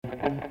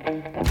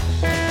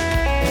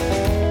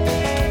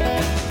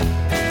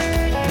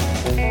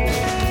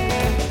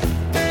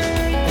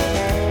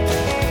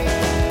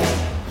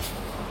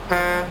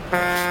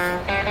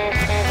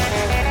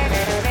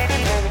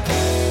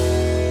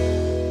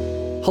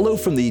Hello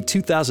from the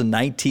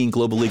 2019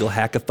 Global Legal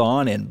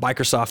Hackathon in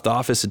Microsoft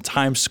office in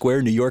Times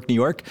Square, New York, New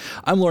York.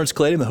 I'm Lawrence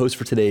Clayton, the host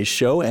for today's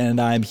show, and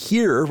I'm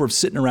here. We're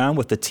sitting around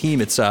with the team.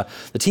 The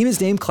team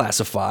is named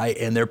Classify,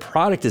 and their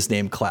product is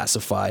named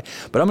Classify.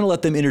 But I'm going to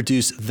let them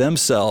introduce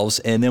themselves,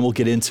 and then we'll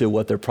get into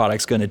what their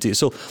product's going to do.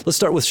 So let's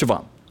start with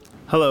Shivam.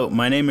 Hello,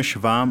 my name is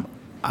Shivam.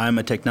 I'm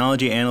a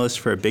technology analyst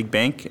for a big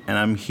bank, and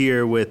I'm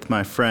here with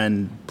my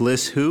friend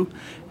Bliss Hu,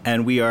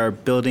 and we are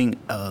building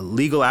a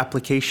legal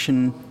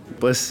application.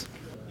 Bliss?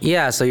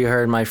 Yeah, so you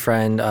heard my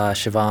friend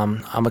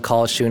Shivam. I'm a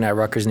college student at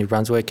Rutgers, New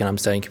Brunswick, and I'm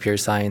studying computer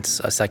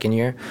science second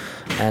year.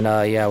 And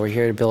we're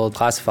here to build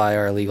Classify,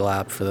 our legal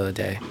app for the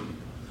day.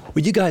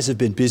 Well, you guys have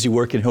been busy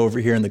working over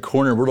here in the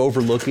corner. We're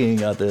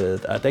overlooking I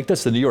think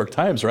that's the New York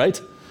Times,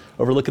 right?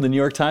 Overlooking the New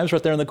York Times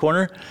right there in the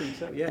corner. I think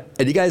so, yeah.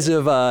 And you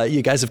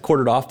guys have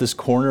quartered off this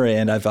corner,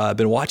 and I've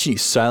been watching you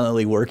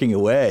silently working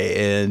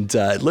away. And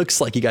it looks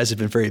like you guys have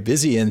been very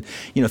busy. And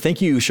thank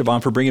you,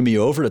 Shivam, for bringing me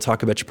over to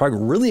talk about your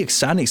product. Really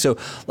exciting. So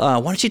why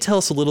don't you tell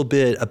us a little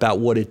bit about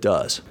what it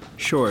does?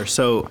 Sure.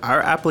 So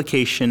our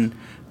application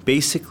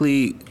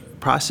basically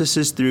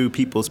processes through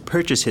people's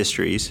purchase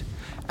histories,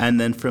 and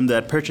then from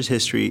that purchase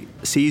history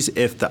sees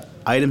if the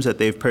items that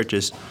they've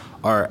purchased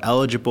are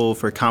eligible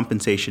for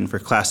compensation for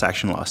class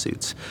action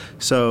lawsuits.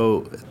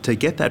 So to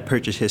get that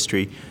purchase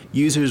history,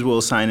 users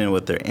will sign in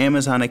with their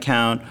Amazon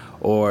account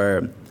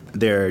or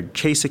their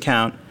Chase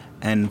account,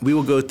 and we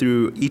will go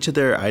through each of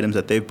their items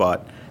that they've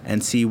bought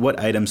and see what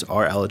items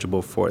are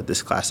eligible for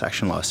this class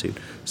action lawsuit.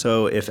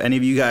 So if any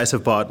of you guys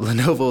have bought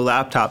Lenovo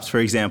laptops, for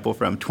example,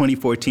 from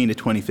 2014 to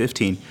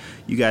 2015,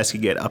 you guys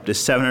could get up to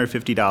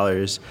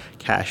 $750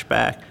 cash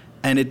back.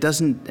 And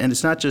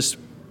it's not just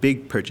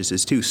big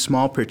purchases too.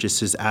 Small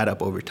purchases add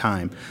up over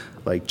time,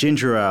 like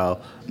ginger ale,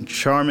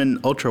 Charmin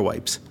Ultra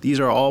Wipes. These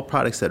are all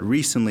products that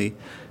recently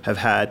have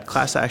had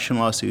class action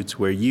lawsuits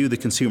where you, the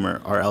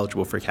consumer, are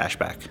eligible for cash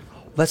back.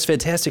 That's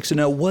fantastic. So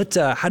now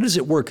how does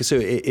it work? So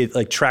it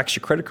like tracks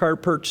your credit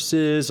card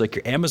purchases, like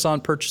your Amazon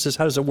purchases.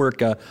 How does it work?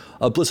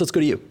 Bliss, let's go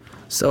to you.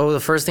 So the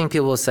first thing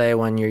people will say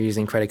when you're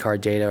using credit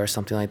card data or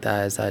something like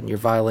that is that you're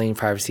violating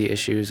privacy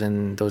issues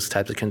and those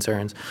types of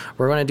concerns.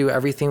 We're going to do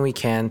everything we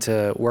can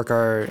to work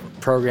our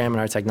program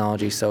and our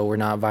technology so we're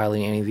not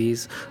violating any of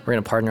these. We're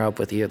going to partner up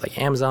with either like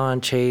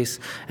Amazon, Chase,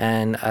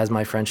 and as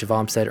my friend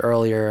Shivam said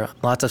earlier,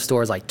 lots of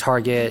stores like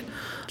Target,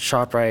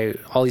 ShopRite,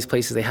 all these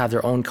places, they have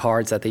their own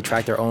cards that they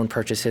track their own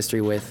purchase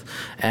history with.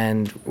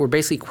 And we're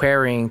basically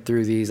querying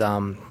through these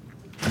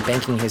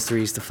banking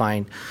histories to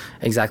find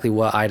exactly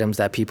what items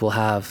that people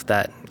have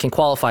that can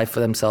qualify for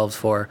themselves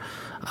for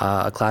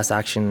a class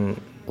action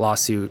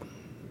lawsuit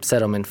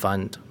settlement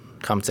fund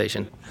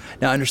compensation.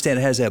 Now, I understand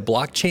it has a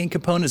blockchain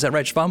component. Is that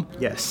right, Shivam?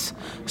 Yes.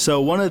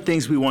 So one of the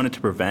things we wanted to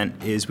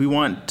prevent is we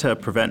want to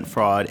prevent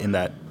fraud in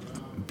that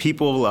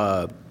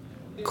people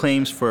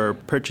claims for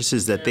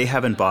purchases that they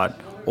haven't bought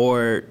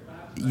or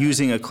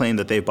using a claim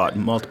that they bought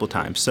multiple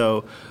times.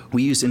 So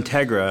we use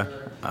Integra,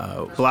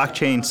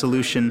 blockchain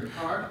solution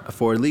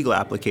for legal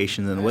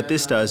applications, and what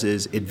this does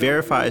is it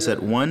verifies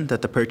that one,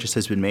 that the purchase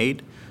has been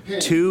made,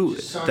 two,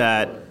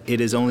 that it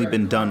has only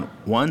been done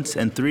once,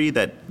 and three,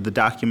 that the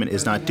document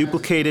is not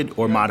duplicated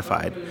or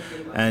modified.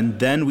 And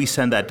then we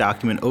send that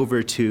document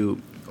over to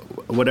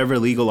whatever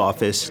legal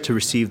office to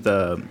receive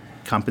the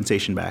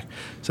compensation back.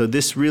 So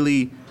this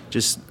really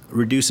just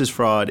reduces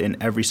fraud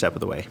in every step of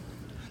the way.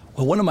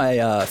 Well, one of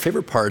my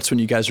favorite parts when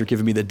you guys were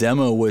giving me the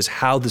demo was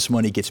how this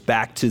money gets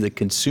back to the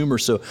consumer.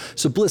 So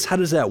Bliss, how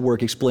does that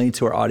work? Explain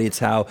to our audience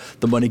how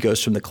the money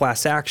goes from the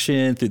class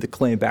action through the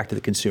claim back to the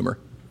consumer.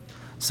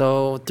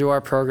 So through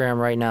our program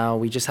right now,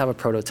 we just have a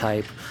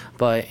prototype,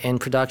 but in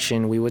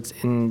production, we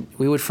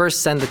would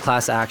first send the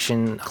class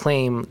action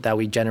claim that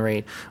we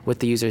generate with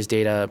the user's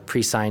data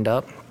pre-signed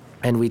up,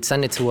 and we'd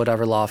send it to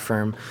whatever law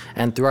firm.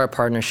 And through our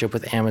partnership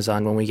with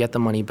Amazon, when we get the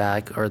money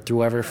back, or through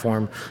whatever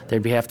form,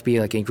 there'd have to be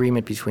like an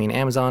agreement between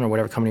Amazon or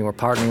whatever company we're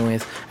partnering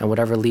with and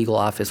whatever legal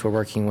office we're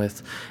working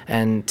with.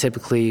 And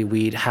typically,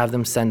 we'd have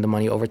them send the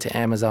money over to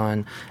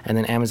Amazon, and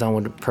then Amazon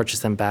would purchase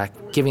them back,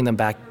 giving them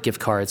back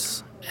gift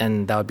cards,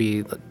 and that would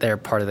be their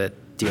part of the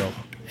deal.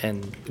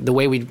 And the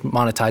way we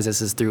monetize this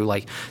is through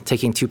like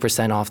taking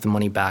 2% off the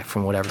money back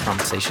from whatever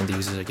compensation the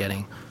users are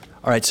getting.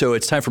 All right, so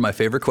it's time for my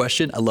favorite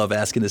question. I love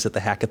asking this at the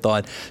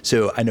hackathon.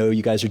 So I know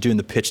you guys are doing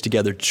the pitch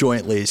together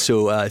jointly.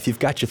 So if you've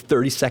got your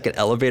 30-second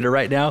elevator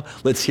right now,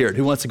 let's hear it.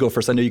 Who wants to go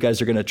first? I know you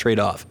guys are going to trade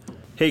off.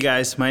 Hey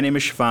guys, my name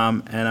is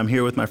Shivam, and I'm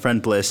here with my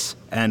friend Bliss,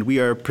 and we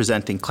are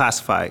presenting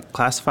Classify.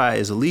 Classify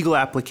is a legal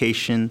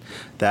application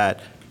that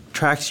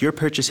tracks your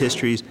purchase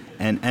histories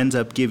and ends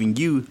up giving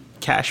you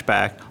cash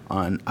back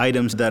on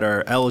items that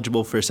are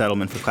eligible for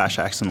settlement for class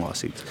action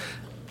lawsuits.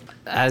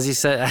 As you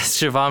said, as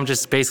Shivam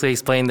just basically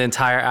explained the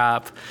entire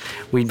app,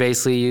 we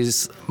basically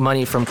use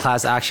money from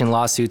class action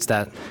lawsuits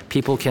that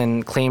people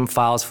can claim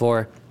files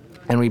for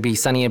and we'd be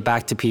sending it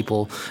back to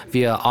people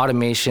via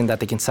automation that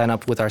they can sign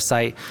up with our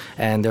site,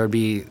 and there would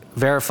be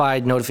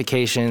verified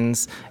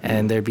notifications,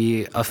 and there'd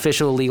be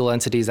official legal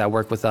entities that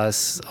work with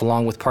us,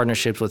 along with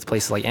partnerships with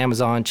places like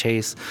Amazon,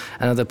 Chase,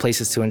 and other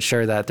places to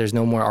ensure that there's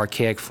no more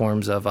archaic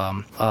forms of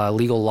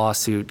legal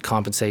lawsuit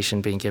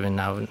compensation being given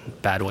out in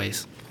bad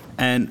ways.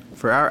 And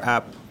for our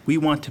app, we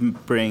want to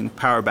bring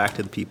power back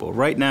to the people.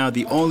 Right now,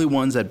 the only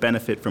ones that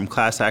benefit from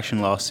class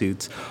action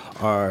lawsuits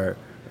are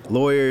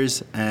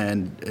lawyers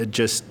and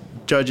just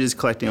judges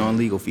collecting on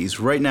legal fees.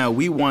 Right now,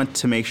 we want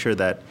to make sure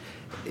that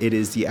it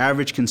is the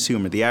average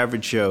consumer, the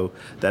average Joe,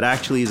 that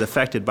actually is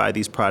affected by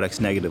these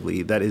products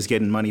negatively, that is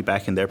getting money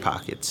back in their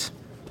pockets.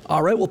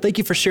 All right. Well, thank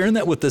you for sharing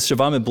that with us,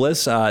 Shivam and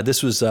Bliss.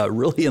 This was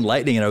really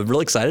enlightening, and I'm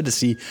really excited to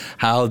see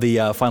how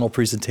the final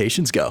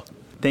presentations go.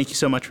 Thank you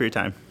so much for your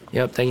time.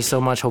 Yep, thank you so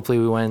much. Hopefully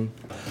we win.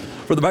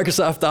 For the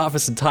Microsoft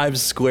office in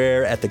Times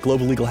Square at the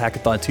Global Legal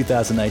Hackathon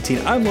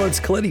 2019, I'm Lawrence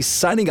Coletti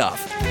signing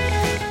off.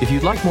 If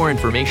you'd like more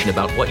information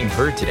about what you've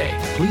heard today,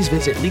 please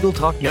visit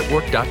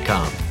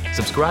LegalTalkNetwork.com.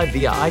 Subscribe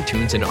via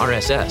iTunes and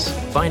RSS.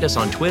 Find us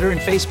on Twitter and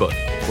Facebook,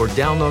 or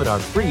download our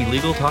free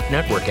Legal Talk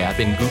Network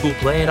app in Google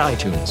Play and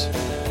iTunes.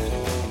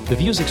 The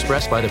views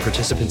expressed by the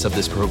participants of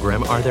this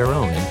program are their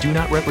own and do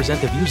not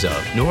represent the views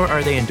of, nor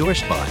are they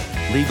endorsed by,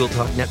 Legal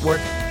Talk Network,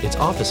 its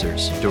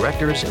officers,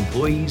 directors,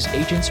 employees,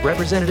 agents,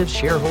 representatives,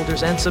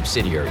 shareholders, and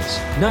subsidiaries.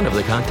 None of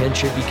the content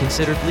should be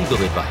considered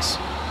legal advice.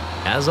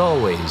 As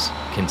always,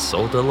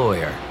 consult a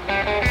lawyer.